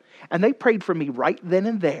sell. And they prayed for me right then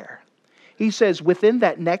and there. He says, within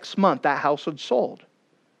that next month, that house had sold.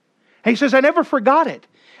 And he says, I never forgot it.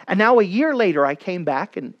 And now a year later, I came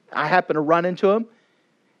back and I happened to run into him,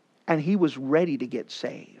 and he was ready to get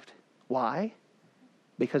saved. Why?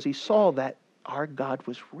 Because he saw that our God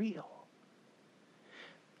was real.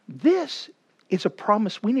 This is a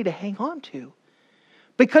promise we need to hang on to.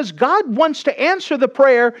 Because God wants to answer the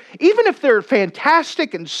prayer, even if they're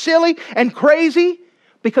fantastic and silly and crazy,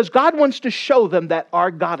 because God wants to show them that our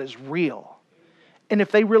God is real. And if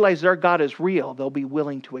they realize their God is real, they'll be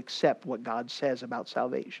willing to accept what God says about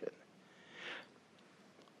salvation.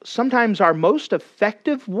 Sometimes our most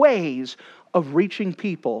effective ways of reaching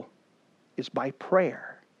people is by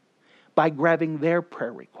prayer, by grabbing their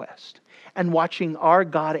prayer request and watching our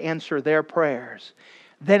God answer their prayers.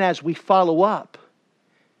 Then as we follow up,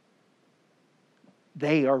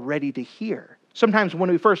 they are ready to hear. Sometimes when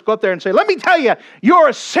we first go up there and say, let me tell you, you're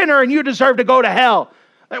a sinner and you deserve to go to hell.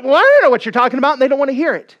 Well, I don't know what you're talking about, and they don't want to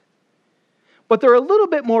hear it. But they're a little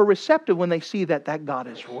bit more receptive when they see that that God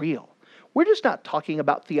is real. We're just not talking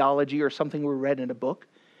about theology or something we read in a book.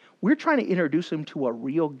 We're trying to introduce them to a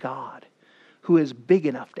real God who is big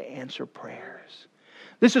enough to answer prayers.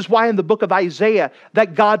 This is why in the book of Isaiah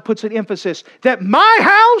that God puts an emphasis that my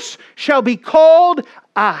house shall be called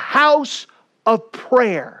a house of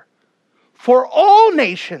prayer for all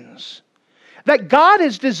nations. That God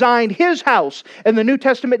has designed His house in the New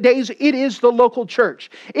Testament days, it is the local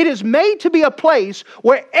church. It is made to be a place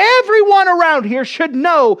where everyone around here should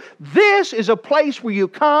know this is a place where you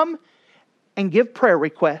come and give prayer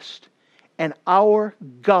requests, and our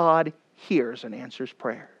God hears and answers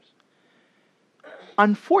prayers.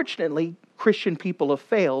 Unfortunately, Christian people have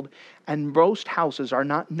failed, and most houses are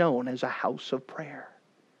not known as a house of prayer.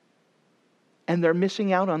 And they're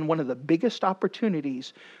missing out on one of the biggest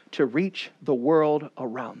opportunities to reach the world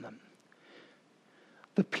around them.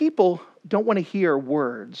 The people don't want to hear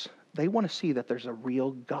words. They want to see that there's a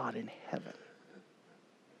real God in heaven.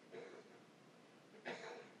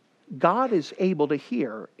 God is able to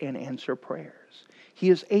hear and answer prayers. He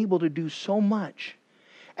is able to do so much.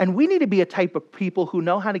 And we need to be a type of people who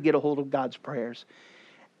know how to get a hold of God's prayers.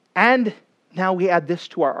 And now we add this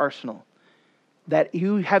to our arsenal. That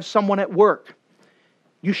you have someone at work.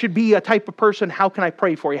 You should be a type of person, how can I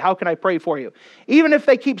pray for you? How can I pray for you? Even if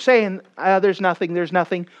they keep saying, there's nothing, there's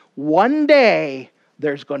nothing. One day,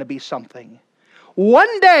 there's going to be something.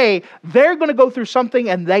 One day, they're going to go through something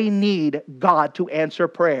and they need God to answer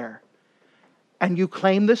prayer. And you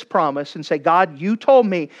claim this promise and say, God, you told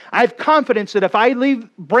me, I have confidence that if I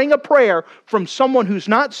bring a prayer from someone who's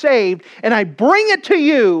not saved and I bring it to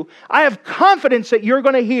you, I have confidence that you're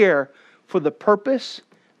going to hear for the purpose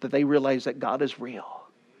that they realize that God is real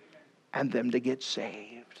and them to get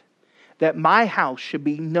saved. That my house should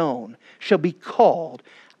be known, shall be called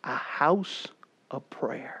a house of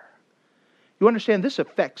prayer. You understand, this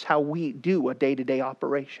affects how we do a day-to-day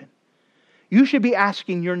operation. You should be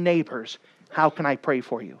asking your neighbors, how can I pray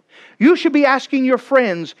for you? You should be asking your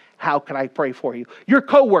friends, how can I pray for you? Your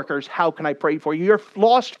coworkers, how can I pray for you? Your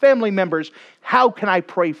lost family members, how can I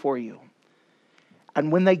pray for you?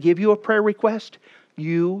 And when they give you a prayer request,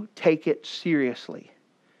 you take it seriously.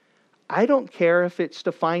 I don't care if it's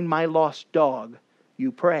to find my lost dog,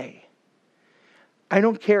 you pray. I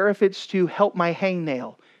don't care if it's to help my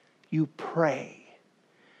hangnail, you pray.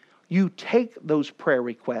 You take those prayer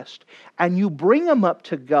requests and you bring them up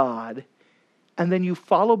to God, and then you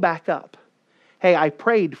follow back up. Hey, I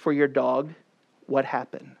prayed for your dog. What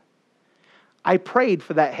happened? I prayed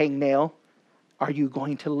for that hangnail. Are you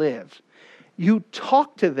going to live? You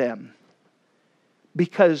talk to them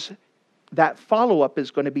because that follow-up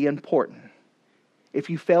is going to be important. If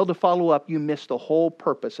you fail to follow up, you miss the whole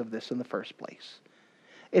purpose of this in the first place.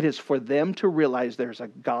 It is for them to realize there's a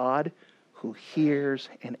God who hears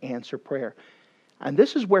and answers prayer. And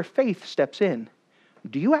this is where faith steps in.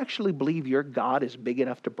 Do you actually believe your God is big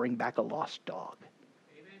enough to bring back a lost dog?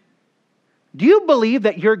 Amen. Do you believe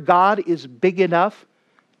that your God is big enough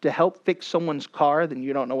to help fix someone's car that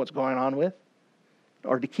you don't know what's going on with?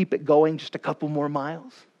 Or to keep it going just a couple more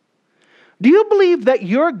miles? Do you believe that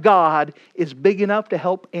your God is big enough to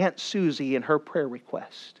help Aunt Susie in her prayer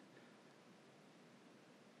request?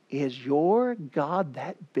 Is your God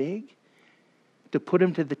that big to put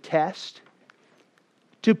him to the test?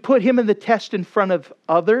 To put him in the test in front of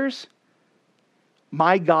others?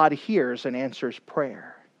 My God hears and answers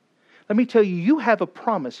prayer. Let me tell you, you have a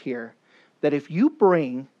promise here that if you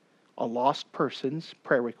bring a lost person's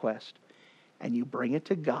prayer request and you bring it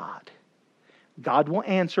to God, God will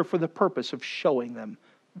answer for the purpose of showing them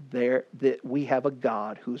that we have a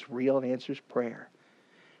God who's real and answers prayer.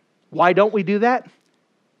 Why don't we do that?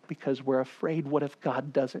 Because we're afraid, what if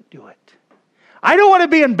God doesn't do it? I don't want to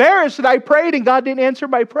be embarrassed that I prayed and God didn't answer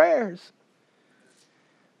my prayers.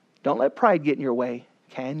 Don't let pride get in your way.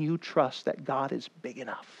 Can you trust that God is big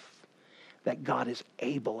enough? That God is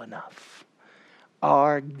able enough?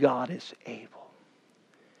 Our God is able.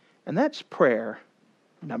 And that's prayer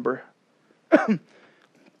number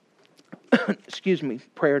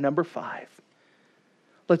prayer number 5.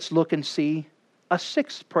 Let's look and see a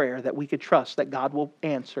 6th prayer that we could trust that God will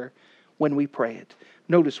answer when we pray it.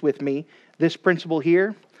 Notice with me this principle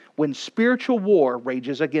here. When spiritual war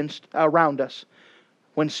rages around us.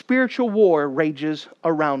 When spiritual war rages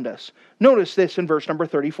around us. Notice this in verse number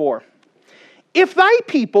 34. If thy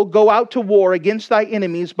people go out to war against thy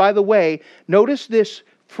enemies by the way, notice this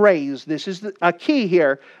phrase. This is a key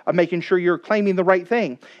here of making sure you're claiming the right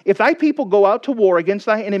thing. If thy people go out to war against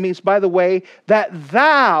thy enemies by the way, that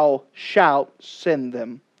thou shalt send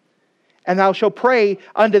them. And thou shalt pray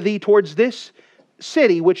unto thee towards this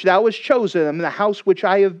city which thou hast chosen, and the house which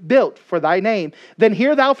I have built for thy name. Then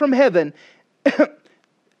hear thou from heaven,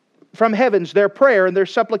 from heavens their prayer and their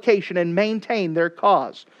supplication, and maintain their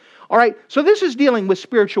cause. All right, so this is dealing with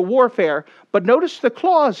spiritual warfare, but notice the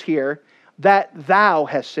clause here, that thou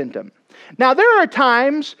hast sent them. Now there are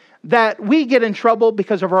times that we get in trouble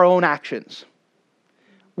because of our own actions.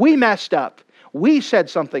 We messed up. We said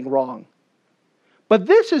something wrong. But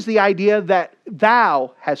this is the idea that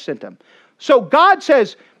thou hast sent them. So God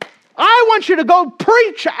says, I want you to go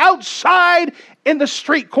preach outside in the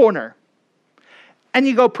street corner. And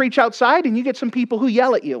you go preach outside and you get some people who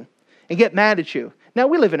yell at you and get mad at you. Now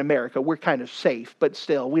we live in America. We're kind of safe, but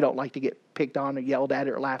still we don't like to get picked on or yelled at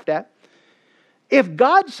or laughed at. If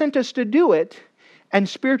God sent us to do it and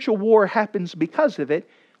spiritual war happens because of it,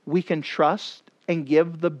 we can trust and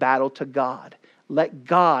give the battle to God. Let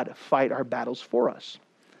God fight our battles for us.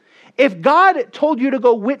 If God told you to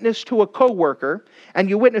go witness to a coworker, and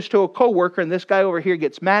you witness to a coworker and this guy over here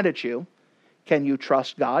gets mad at you, can you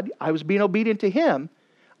trust God? I was being obedient to him.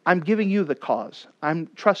 I'm giving you the cause. I'm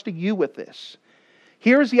trusting you with this.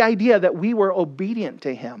 Here's the idea that we were obedient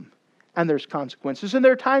to him, and there's consequences, and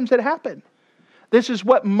there are times that happen. This is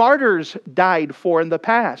what martyrs died for in the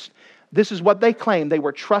past. This is what they claimed. They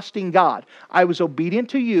were trusting God. I was obedient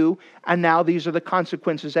to you, and now these are the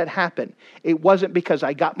consequences that happen. It wasn't because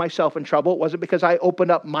I got myself in trouble. It wasn't because I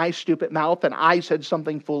opened up my stupid mouth and I said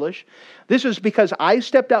something foolish. This is because I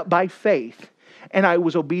stepped out by faith, and I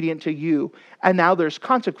was obedient to you, and now there's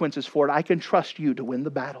consequences for it. I can trust you to win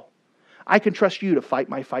the battle. I can trust you to fight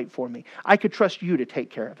my fight for me. I could trust you to take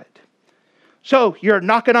care of it. So, you're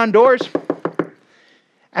knocking on doors,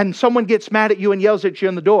 and someone gets mad at you and yells at you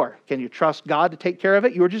in the door. Can you trust God to take care of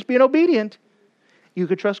it? You were just being obedient. You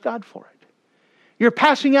could trust God for it. You're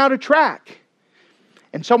passing out a tract,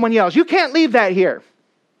 and someone yells, you can't leave that here.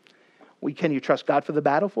 Well, can you trust God for the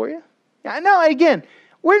battle for you? Yeah, no, again,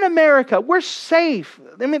 we're in America. We're safe.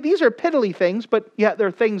 I mean, these are piddly things, but yeah,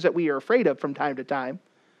 they're things that we are afraid of from time to time.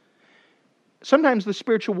 Sometimes the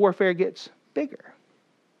spiritual warfare gets bigger.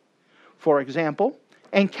 For example,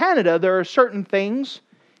 in Canada, there are certain things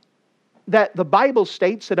that the Bible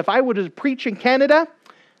states that if I were to preach in Canada,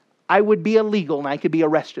 I would be illegal and I could be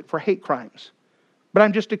arrested for hate crimes. But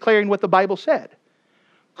I'm just declaring what the Bible said.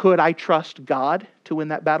 Could I trust God to win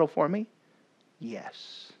that battle for me?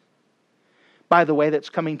 Yes. By the way,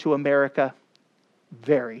 that's coming to America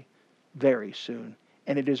very, very soon.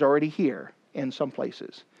 And it is already here in some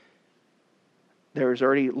places. There's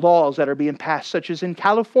already laws that are being passed, such as in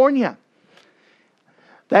California,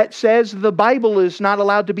 that says the Bible is not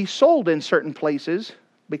allowed to be sold in certain places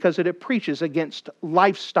because it preaches against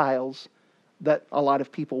lifestyles that a lot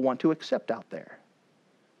of people want to accept out there.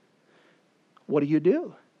 What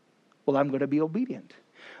do? Well, I'm going to be obedient.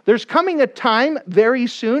 There's coming a time very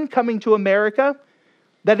soon, coming to America,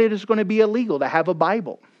 that it is going to be illegal to have a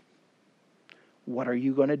Bible. What are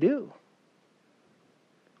you going to do?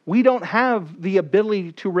 We don't have the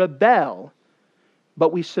ability to rebel,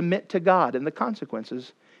 but we submit to God and the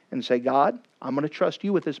consequences and say, God, I'm going to trust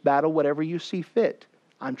you with this battle, whatever you see fit.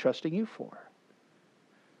 I'm trusting you for.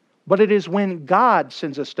 But it is when God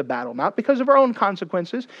sends us to battle, not because of our own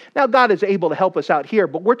consequences. Now, God is able to help us out here,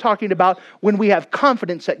 but we're talking about when we have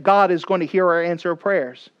confidence that God is going to hear our answer of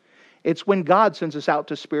prayers. It's when God sends us out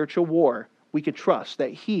to spiritual war, we can trust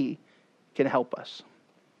that He can help us.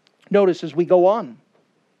 Notice as we go on,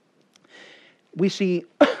 we see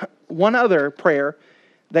one other prayer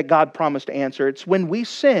that God promised to answer. It's when we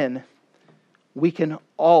sin, we can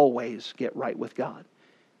always get right with God.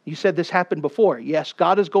 You said this happened before. Yes,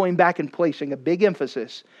 God is going back and placing a big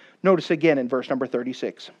emphasis. Notice again in verse number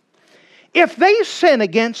 36. If they sin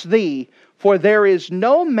against thee, for there is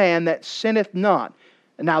no man that sinneth not.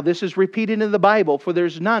 Now this is repeated in the Bible, for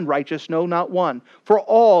there's none righteous, no, not one. For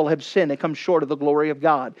all have sinned and come short of the glory of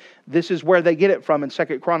God. This is where they get it from in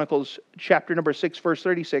 2 Chronicles chapter number 6, verse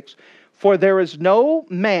 36. For there is no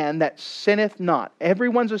man that sinneth not.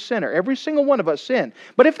 Everyone's a sinner. Every single one of us sin.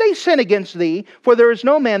 But if they sin against thee, for there is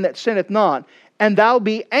no man that sinneth not, and thou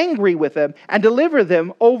be angry with them, and deliver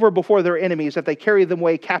them over before their enemies, that they carry them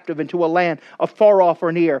away captive into a land afar off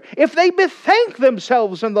or near. If they bethink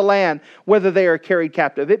themselves in the land, whether they are carried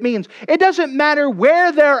captive. It means it doesn't matter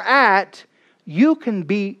where they're at, you can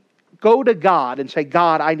go to God and say,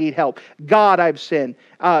 God, I need help. God, I've sinned.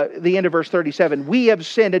 The end of verse 37, we have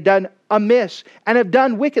sinned and done amiss and have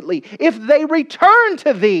done wickedly. If they return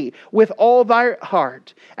to thee with all their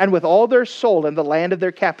heart and with all their soul in the land of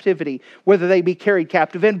their captivity, whether they be carried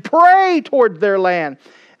captive, and pray toward their land,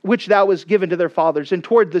 which thou hast given to their fathers, and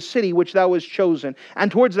toward the city which thou hast chosen,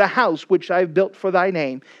 and towards the house which I have built for thy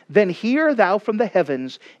name, then hear thou from the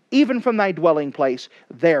heavens, even from thy dwelling place,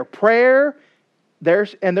 their prayer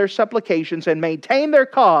and their supplications, and maintain their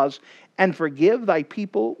cause, and forgive thy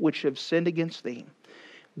people which have sinned against thee.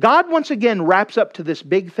 God once again wraps up to this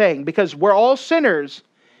big thing, because we're all sinners.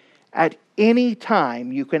 At any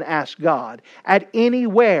time you can ask God, at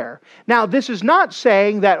anywhere. Now, this is not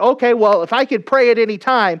saying that, okay, well, if I could pray at any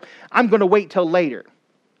time, I'm going to wait till later.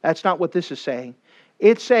 That's not what this is saying.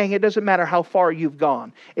 It's saying it doesn't matter how far you've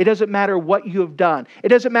gone. It doesn't matter what you have done. It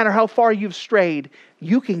doesn't matter how far you've strayed.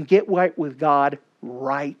 You can get right with God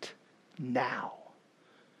right now.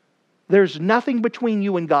 There's nothing between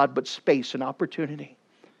you and God but space and opportunity.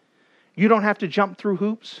 You don't have to jump through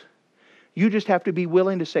hoops. You just have to be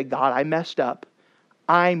willing to say, God, I messed up.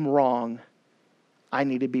 I'm wrong. I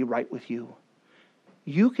need to be right with you.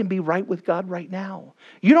 You can be right with God right now.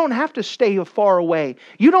 You don't have to stay far away.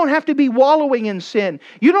 You don't have to be wallowing in sin.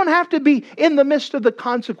 You don't have to be in the midst of the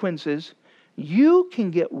consequences. You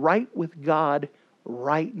can get right with God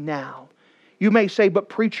right now. You may say, but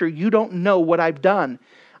preacher, you don't know what I've done.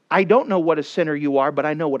 I don't know what a sinner you are, but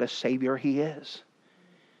I know what a Savior He is.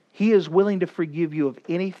 He is willing to forgive you of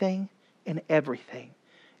anything and everything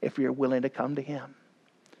if you're willing to come to Him.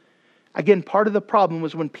 Again, part of the problem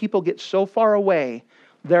was when people get so far away,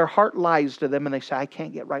 their heart lies to them and they say, I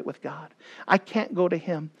can't get right with God. I can't go to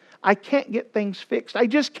Him. I can't get things fixed. I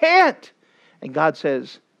just can't. And God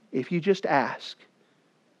says, if you just ask,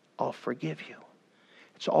 I'll forgive you.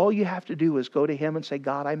 It's all you have to do is go to Him and say,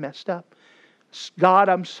 God, I messed up. God,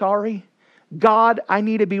 I'm sorry. God, I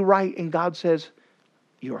need to be right. And God says,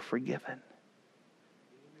 you're forgiven.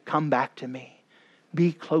 Come back to me.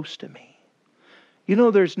 Be close to me. You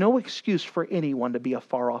know, there's no excuse for anyone to be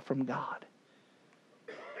afar off from God.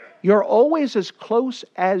 You're always as close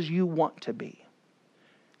as you want to be.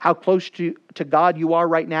 How close to God you are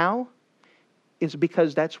right now is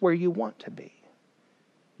because that's where you want to be.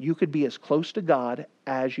 You could be as close to God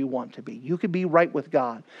as you want to be. You could be right with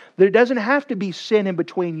God. There doesn't have to be sin in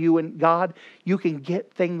between you and God. You can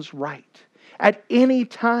get things right at any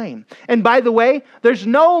time. And by the way, there's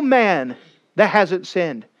no man that hasn't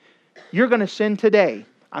sinned. You're going to sin today.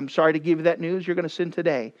 I'm sorry to give you that news. You're going to sin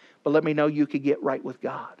today. But let me know you could get right with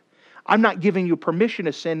God. I'm not giving you permission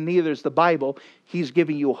to sin, neither is the Bible. He's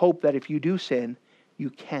giving you hope that if you do sin, you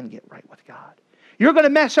can get right with God. You're going to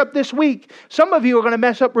mess up this week. Some of you are going to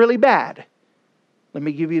mess up really bad. Let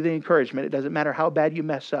me give you the encouragement. It doesn't matter how bad you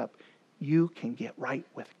mess up. You can get right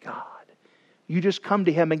with God. You just come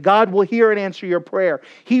to Him and God will hear and answer your prayer.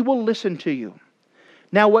 He will listen to you.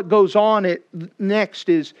 Now what goes on next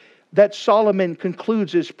is that Solomon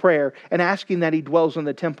concludes his prayer and asking that He dwells in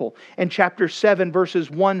the temple. In chapter 7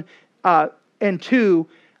 verses 1 and 2,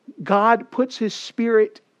 God puts His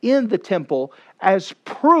Spirit in the temple as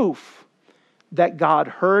proof that God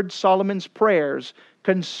heard Solomon's prayers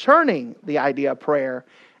concerning the idea of prayer,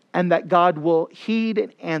 and that God will heed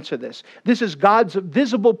and answer this. This is God's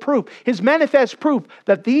visible proof, His manifest proof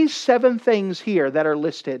that these 7 things here that are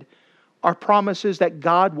listed are promises that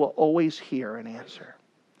God will always hear and answer.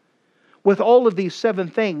 With all of these 7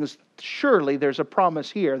 things, surely there's a promise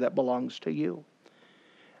here that belongs to you.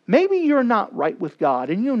 Maybe you're not right with God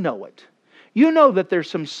and you know it. You know that there's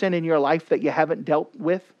some sin in your life that you haven't dealt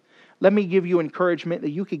with. Let me give you encouragement that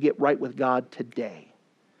you could get right with God today.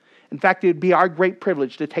 In fact, it would be our great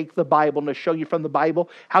privilege to take the Bible and to show you from the Bible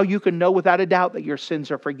how you can know without a doubt that your sins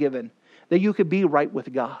are forgiven, that you could be right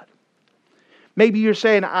with God. Maybe you're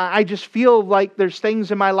saying, I just feel like there's things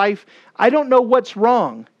in my life, I don't know what's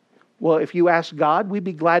wrong. Well, if you ask God, we'd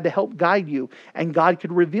be glad to help guide you, and God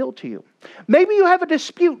could reveal to you. Maybe you have a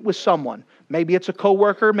dispute with someone. Maybe it's a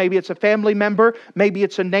coworker, maybe it's a family member, maybe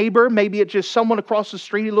it's a neighbor, maybe it's just someone across the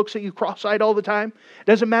street who looks at you cross-eyed all the time. It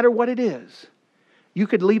doesn't matter what it is. You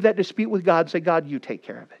could leave that dispute with God and say, God, you take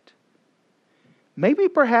care of it. Maybe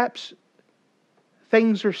perhaps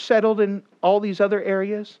things are settled in all these other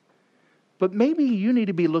areas, but maybe you need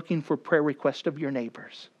to be looking for prayer requests of your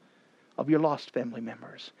neighbors, of your lost family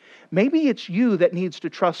members. Maybe it's you that needs to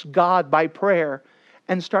trust God by prayer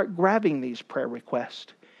and start grabbing these prayer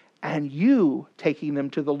requests and you taking them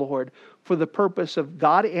to the Lord for the purpose of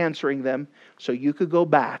God answering them, so you could go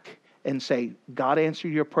back and say, God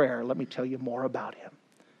answered your prayer. Let me tell you more about Him.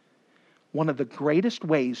 One of the greatest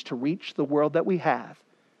ways to reach the world that we have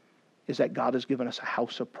is that God has given us a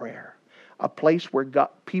house of prayer. A place where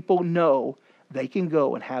people know they can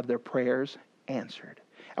go and have their prayers answered.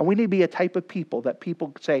 And we need to be a type of people that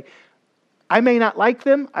people say, I may not like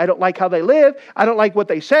them, I don't like how they live, I don't like what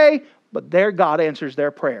they say, but their God answers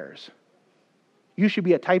their prayers. You should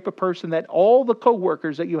be a type of person that all the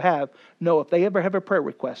co-workers that you have know if they ever have a prayer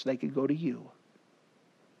request, they can go to you.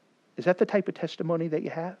 Is that the type of testimony that you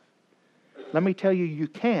have? Let me tell you, you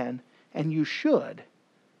can and you should,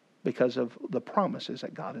 because of the promises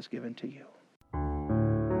that God has given to you.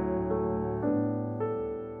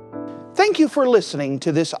 Thank you for listening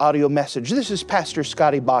to this audio message. This is Pastor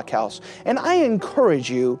Scotty Bachhaus, and I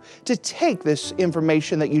encourage you to take this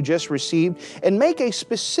information that you just received and make a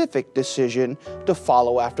specific decision to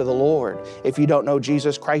follow after the Lord. If you don't know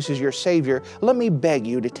Jesus Christ as your Savior, let me beg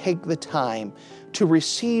you to take the time to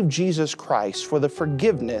receive Jesus Christ for the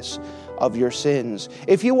forgiveness of your sins.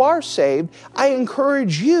 If you are saved, I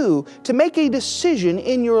encourage you to make a decision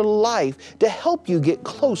in your life to help you get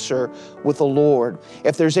closer with the Lord.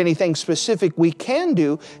 If there's anything specific we can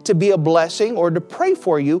do to be a blessing or to pray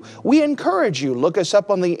for you, we encourage you. Look us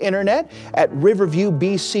up on the internet at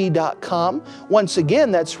riverviewbc.com. Once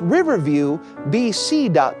again, that's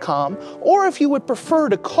riverviewbc.com. Or if you would prefer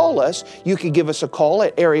to call us, you could give us a call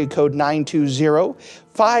at area code 920-530-6308.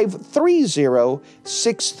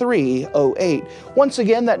 Once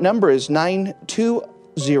again, that number is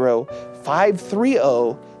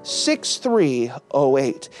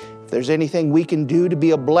 920-530-6308. If there's anything we can do to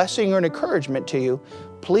be a blessing or an encouragement to you,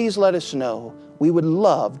 please let us know. We would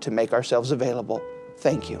love to make ourselves available.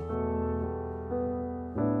 Thank you.